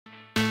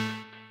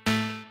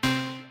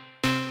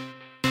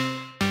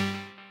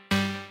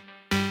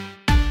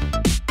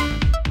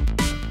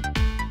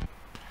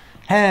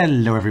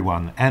Hello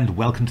everyone, and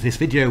welcome to this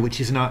video,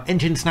 which is in our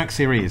Engine Snack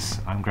series.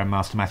 I'm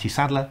Grandmaster Matthew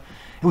Sadler,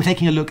 and we're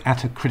taking a look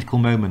at a critical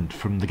moment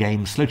from the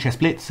game SlowChess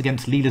Blitz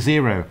against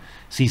Leela,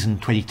 Season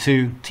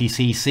 22,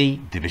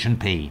 TCEC, Division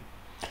P.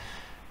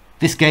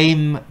 This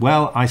game,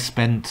 well, I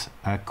spent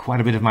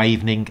quite a bit of my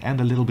evening and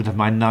a little bit of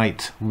my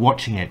night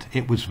watching it.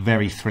 It was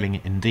very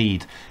thrilling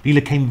indeed.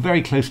 Leela came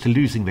very close to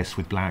losing this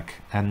with black,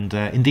 and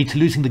indeed to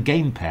losing the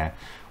game pair,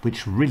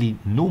 which really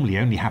normally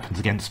only happens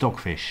against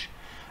Stockfish.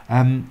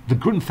 The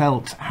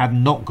Grunfeld had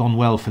not gone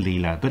well for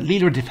Leela, but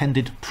Leela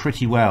defended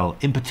pretty well.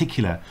 In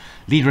particular,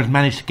 Leela had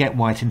managed to get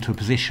white into a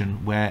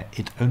position where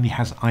it only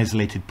has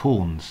isolated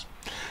pawns.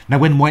 Now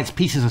when white's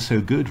pieces are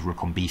so good,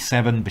 rook on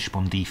b7, bishop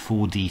on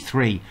d4,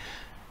 d3,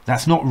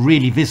 that's not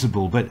really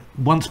visible, but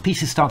once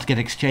pieces start to get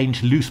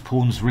exchanged, loose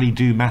pawns really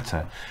do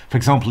matter. For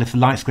example, if the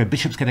light square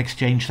bishops get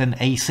exchanged, then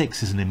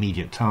a6 is an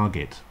immediate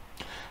target.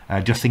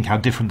 Just think how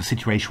different the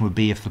situation would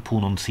be if the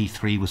pawn on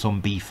c3 was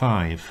on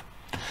b5.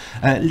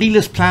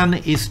 Leela's plan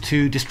is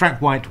to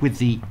distract white with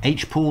the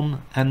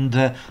h-pawn and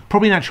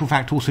probably in actual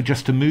fact also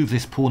just to move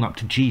this pawn up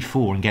to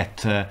g4 and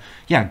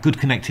get good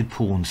connected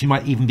pawns. You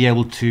might even be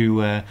able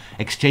to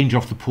exchange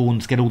off the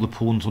pawns, get all the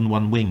pawns on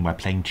one wing by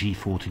playing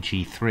g4 to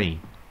g3.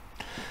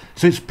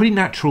 So it's pretty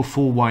natural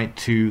for white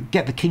to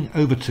get the king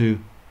over to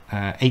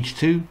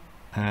h2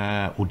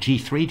 or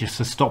g3 just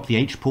to stop the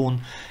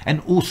h-pawn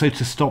and also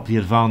to stop the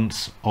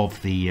advance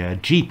of the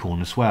g-pawn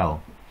as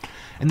well.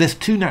 And there's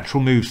two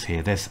natural moves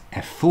here. There's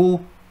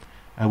f4,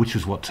 which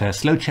was what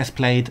SlowChess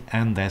played,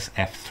 and there's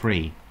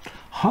f3.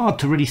 Hard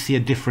to really see a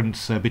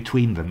difference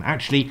between them.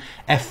 Actually,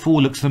 f4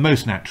 looks the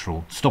most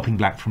natural, stopping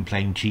black from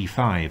playing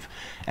g5,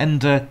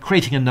 and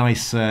creating a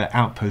nice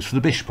outpost for the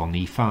bishop on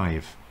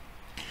e5.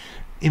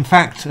 In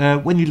fact,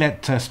 when you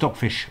let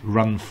Stockfish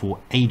run for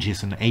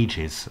ages and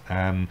ages,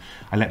 I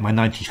let my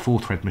 94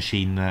 thread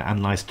machine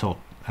analyze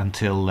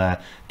until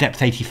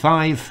depth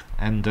 85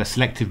 and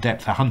selective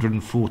depth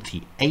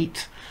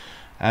 148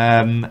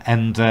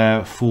 and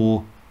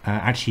for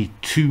actually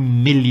 2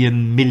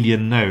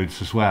 million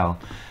nodes as well,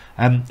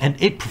 and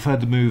it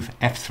preferred the move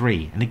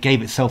f3 and it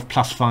gave itself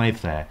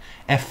 +5 there.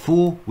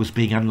 f4 was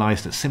being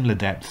analysed at similar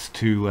depths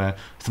to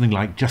something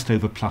like just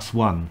over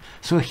 +1,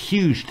 so a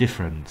huge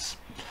difference.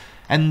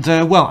 And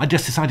well, I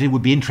just decided it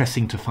would be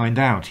interesting to find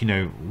out, you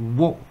know,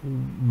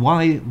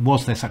 why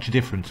was there such a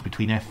difference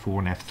between f4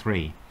 and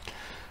f3?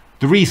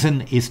 The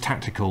reason is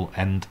tactical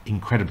and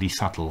incredibly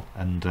subtle,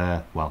 and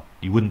well,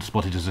 you wouldn't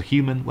spot it as a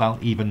human. Well,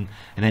 even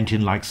an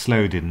engine like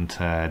Slow didn't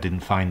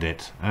find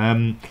it.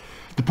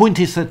 The point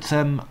is that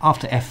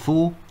after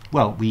f4,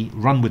 well, we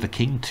run with the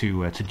king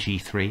to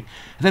g3, and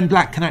then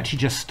black can actually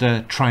just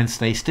try and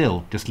stay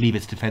still, just leave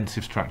its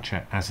defensive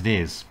structure as it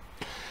is.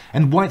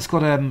 And white's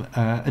got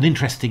an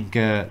interesting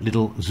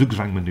little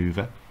zugzwang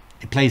maneuver.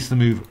 It plays the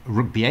move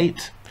rook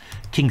b8,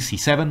 king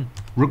c7,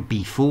 rook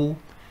b4,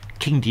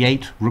 king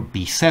d8, rook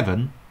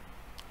b7,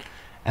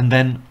 and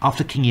then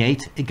after king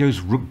e8 it goes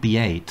rook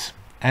b8,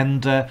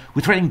 and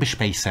we're threatening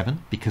bishop a7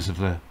 because of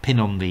the pin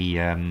on the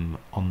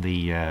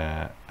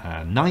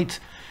knight,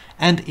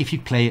 and if you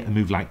play a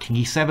move like king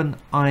e7,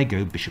 I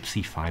go bishop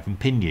c5 and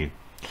pin you.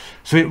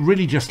 So it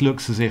really just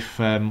looks as if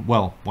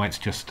well, white's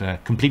just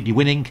completely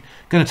winning,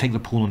 going to take the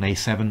pawn on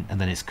a7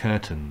 and then it's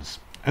curtains.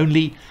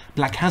 Only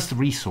black has the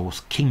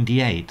resource king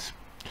d8,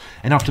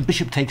 and after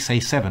bishop takes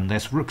a7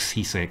 there's rook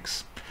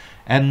c6.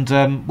 And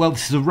well,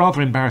 this is a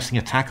rather embarrassing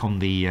attack on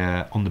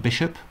the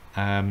bishop.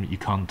 You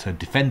can't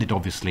defend it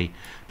obviously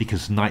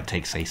because knight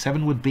takes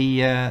a7 would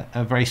be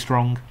very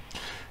strong.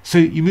 So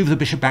you move the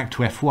bishop back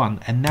to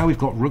f1, and now we've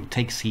got rook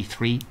takes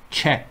c3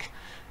 check,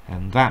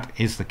 and that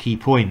is the key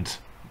point.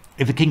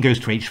 If the king goes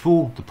to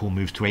h4, the pawn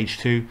moves to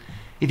h2.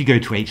 If you go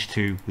to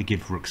h2, we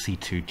give rook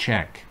c2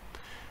 check.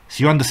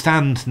 So you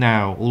understand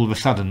now all of a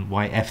sudden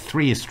why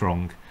f3 is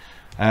strong.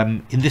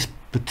 In this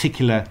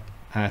particular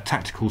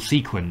tactical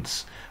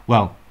sequence,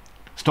 well,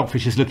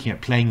 Stockfish is looking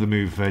at playing the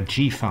move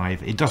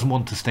g5. It doesn't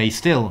want to stay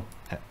still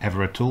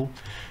ever at all,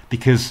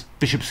 because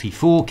bishop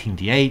c4, king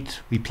d8,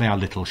 we play our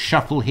little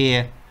shuffle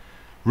here.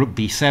 Rook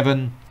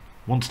b7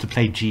 wants to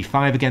play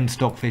g5 again,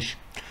 Stockfish,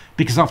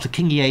 because after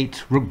king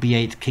e8, rook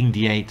b8, king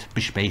d8,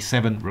 bishop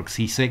a7, rook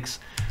c6,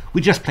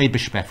 we just play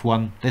bishop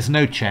f1, there's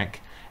no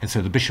check, and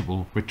so the bishop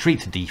will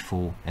retreat to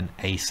d4 and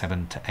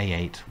a7 to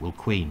a8 will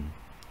queen.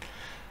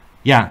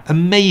 Yeah,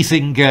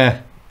 amazing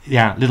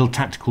little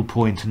tactical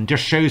point, and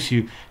just shows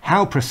you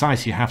how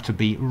precise you have to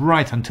be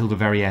right until the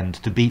very end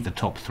to beat the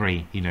top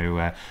three, you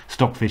know,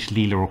 Stockfish,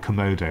 Leela or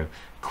Komodo.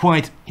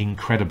 Quite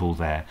incredible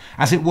there.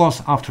 As it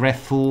was after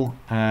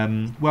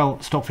f4,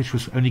 well, Stockfish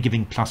was only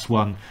giving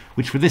 +1,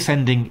 which for this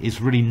ending is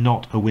really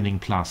not a winning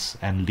plus,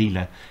 and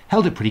Leela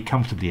held it pretty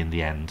comfortably in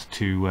the end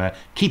to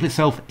keep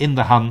itself in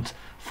the hunt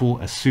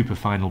for a super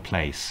final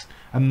place.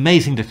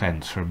 Amazing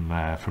defense from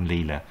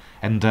Leela,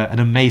 and an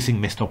amazing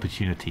missed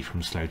opportunity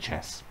from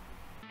SlowChess.